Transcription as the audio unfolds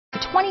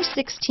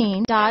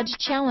2016 Dodge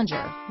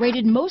Challenger.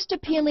 Rated most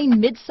appealing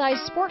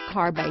midsize sport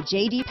car by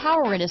J.D.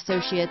 Power and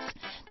Associates,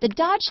 the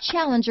Dodge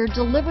Challenger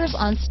delivers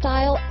on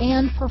style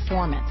and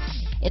performance.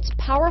 It's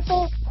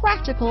powerful,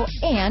 practical,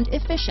 and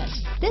efficient.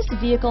 This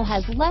vehicle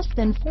has less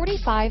than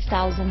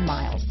 45,000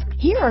 miles.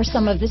 Here are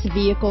some of this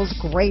vehicle's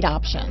great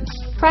options: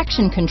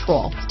 traction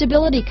control,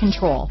 stability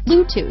control,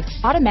 Bluetooth,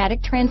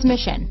 automatic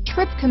transmission,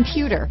 trip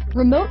computer,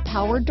 remote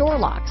power door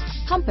locks,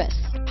 compass,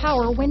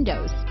 power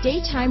windows,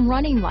 daytime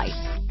running lights,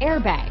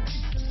 airbags,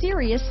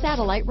 Sirius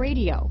Satellite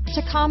Radio,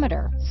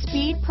 tachometer,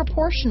 speed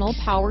proportional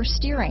power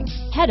steering,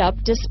 head-up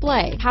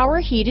display, power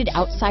heated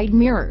outside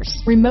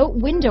mirrors, remote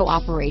window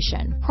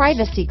operation,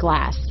 privacy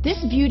glass. This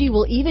beauty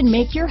will even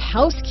make your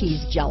house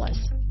keys jealous.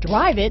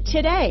 Drive it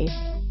today.